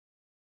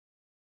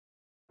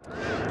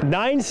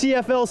9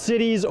 CFL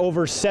cities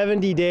over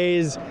 70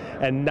 days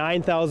and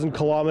 9,000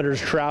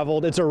 kilometers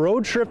traveled. It's a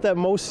road trip that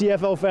most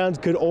CFL fans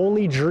could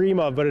only dream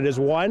of, but it is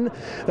one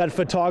that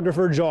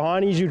photographer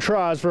Johany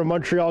Jutras from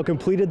Montreal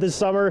completed this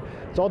summer.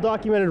 It's all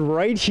documented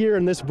right here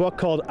in this book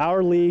called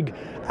Our League,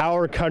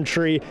 Our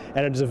Country,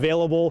 and it is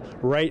available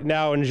right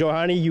now. And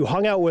Johany, you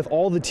hung out with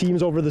all the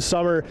teams over the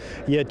summer.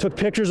 You took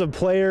pictures of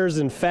players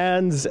and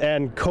fans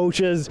and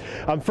coaches.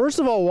 First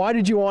of all, why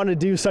did you want to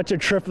do such a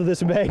trip of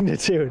this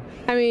magnitude?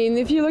 I mean,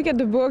 if you look at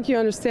the book, you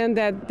understand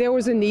that there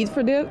was a need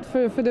for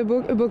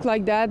a book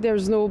like that.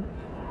 There's no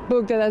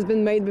book that has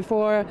been made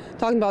before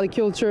talking about the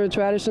culture,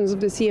 traditions of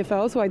the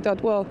CFL. So I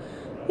thought, well,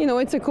 you know,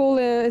 it's a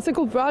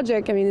cool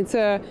project. I mean,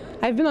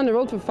 I've been on the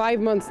road for 5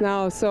 months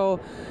now, so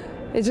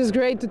it's just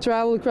great to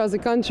travel across the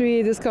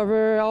country,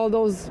 discover all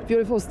those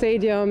beautiful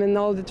stadiums and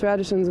all the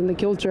traditions and the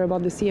culture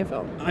about the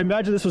CFL. I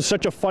imagine this was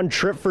such a fun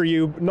trip for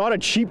you. Not a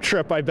cheap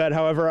trip, I bet.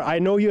 However, I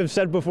know you have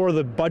said before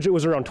the budget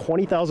was around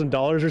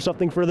 $20,000 or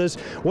something for this.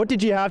 What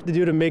did you have to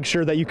do to make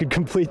sure that you could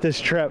complete this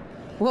trip?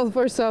 Well,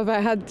 first off, I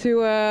had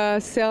to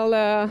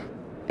sell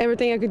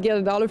everything I could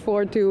get $1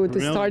 for to really?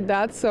 Start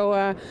that. So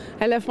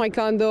I left my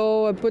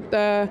condo. I put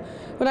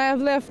what I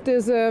have left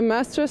is a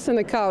mattress and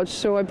a couch.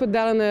 So I put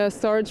that in a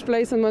storage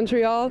place in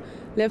Montreal.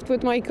 Left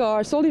with my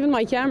car. Sold even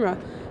my camera,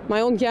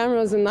 my own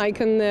cameras, and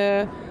Nikon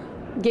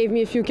gave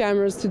me a few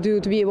cameras to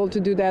be able to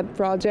do that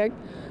project.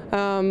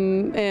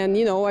 And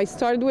you know, I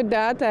started with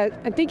that.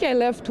 I think I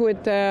left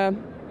with $10,000,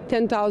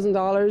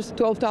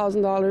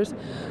 $12,000.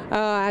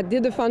 I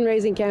did the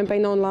fundraising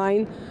campaign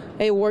online.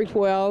 It worked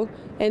well.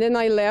 And then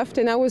I left,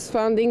 and I was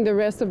funding the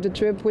rest of the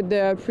trip with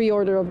the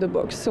pre-order of the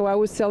books. So I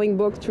was selling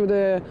books through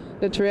the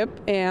trip,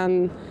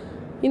 and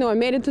you know, I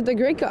made it to the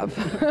Grey Cup.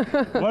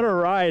 What a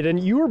ride. And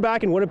you were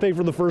back in Winnipeg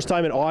for the first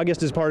time in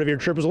August as part of your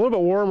trip. It was a little bit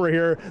warmer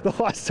here the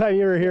last time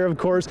you were here, of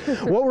course.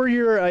 What were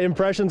your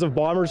impressions of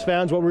Bombers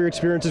fans? What were your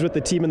experiences with the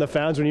team and the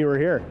fans when you were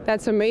here?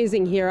 That's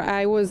amazing here.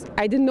 I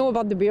didn't know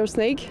about the bear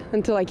snake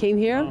until I came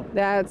here. Wow.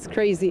 That's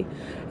crazy.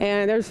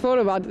 And there's a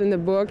photo about it in the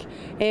book.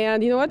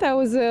 And you know what? I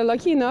was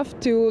lucky enough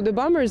the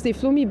Bombers, they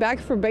flew me back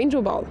for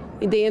Banjo Ball.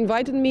 They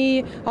invited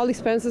me, all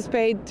expenses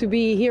paid, to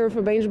be here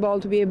for Banjo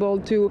Ball, to be able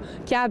to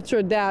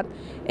capture that.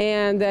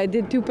 And I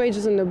did 2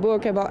 pages in the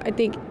book about, I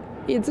think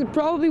it's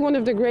probably one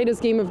of the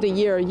greatest games of the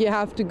year. You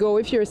have to go,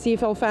 if you're a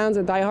CFL fan,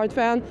 a diehard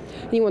fan,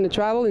 and you want to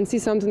travel and see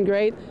something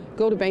great,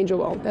 go to Banjo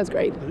Ball. That's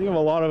great. I think a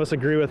lot of us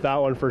agree with that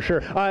one for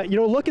sure. You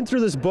know, looking through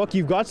this book,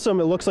 you've got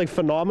some, it looks like,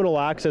 phenomenal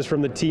access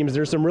from the teams.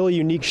 There's some really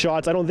unique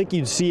shots I don't think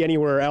you'd see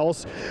anywhere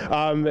else.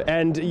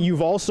 And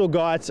you've also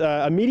got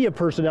a media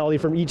personality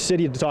from each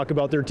city to talk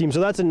about their team. So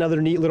that's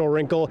another neat little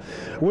wrinkle.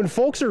 When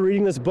folks are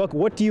reading this book,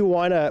 what do you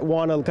want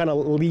to kind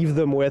of leave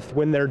them with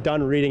when they're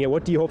done reading it?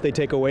 What do you hope they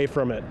take away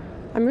from it?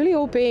 I'm really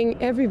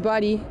hoping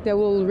everybody that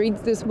will read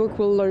this book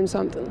will learn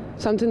something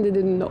they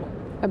didn't know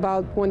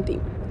about one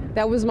team.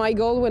 That was my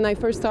goal when I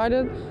first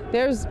started.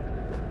 There's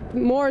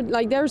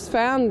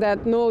fans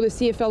that know the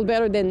CFL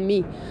better than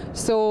me.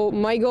 So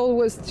my goal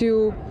was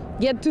to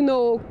get to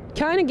know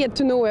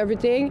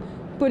everything,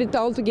 put it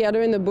all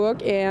together in a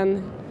book,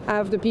 and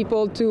have the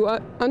people to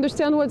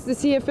understand what's the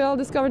CFL,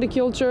 discover the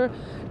culture,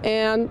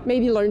 and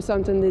maybe learn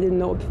something they didn't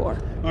know before.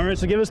 All right,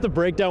 so give us the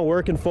breakdown.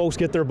 Where can folks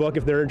get their book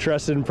if they're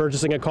interested in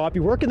purchasing a copy?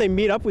 Where can they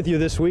meet up with you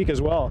this week as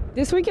well?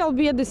 This week I'll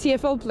be at the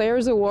CFL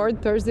Players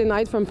Award Thursday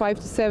night from 5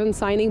 to 7,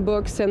 signing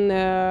books and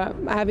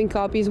having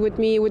copies with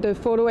me, with a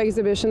photo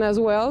exhibition as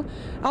well.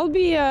 I'll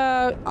be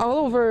all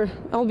over.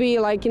 I'll be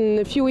like in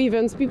a few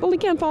events. People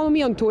can follow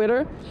me on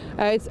Twitter.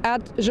 It's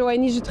at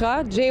Johany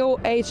Jutras,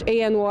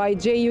 JOHANY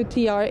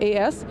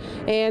JUTRAS,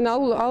 and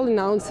I'll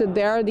announce it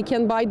there. They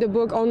can buy the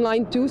book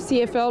online too,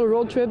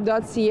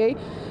 cflroadtrip.ca.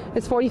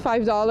 It's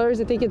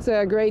 $45. I think it's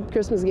a great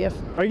Christmas gift.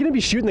 Are you going to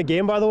be shooting the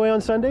game, by the way, on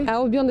Sunday? I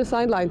will be on the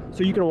sideline.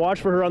 So you can watch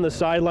for her on the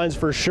sidelines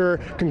for sure.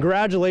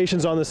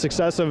 Congratulations on the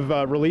success of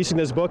releasing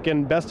this book,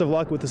 and best of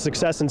luck with the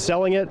success in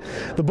selling it.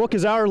 The book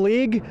is Our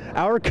League,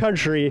 Our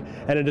Country,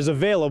 and it is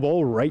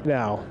available right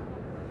now.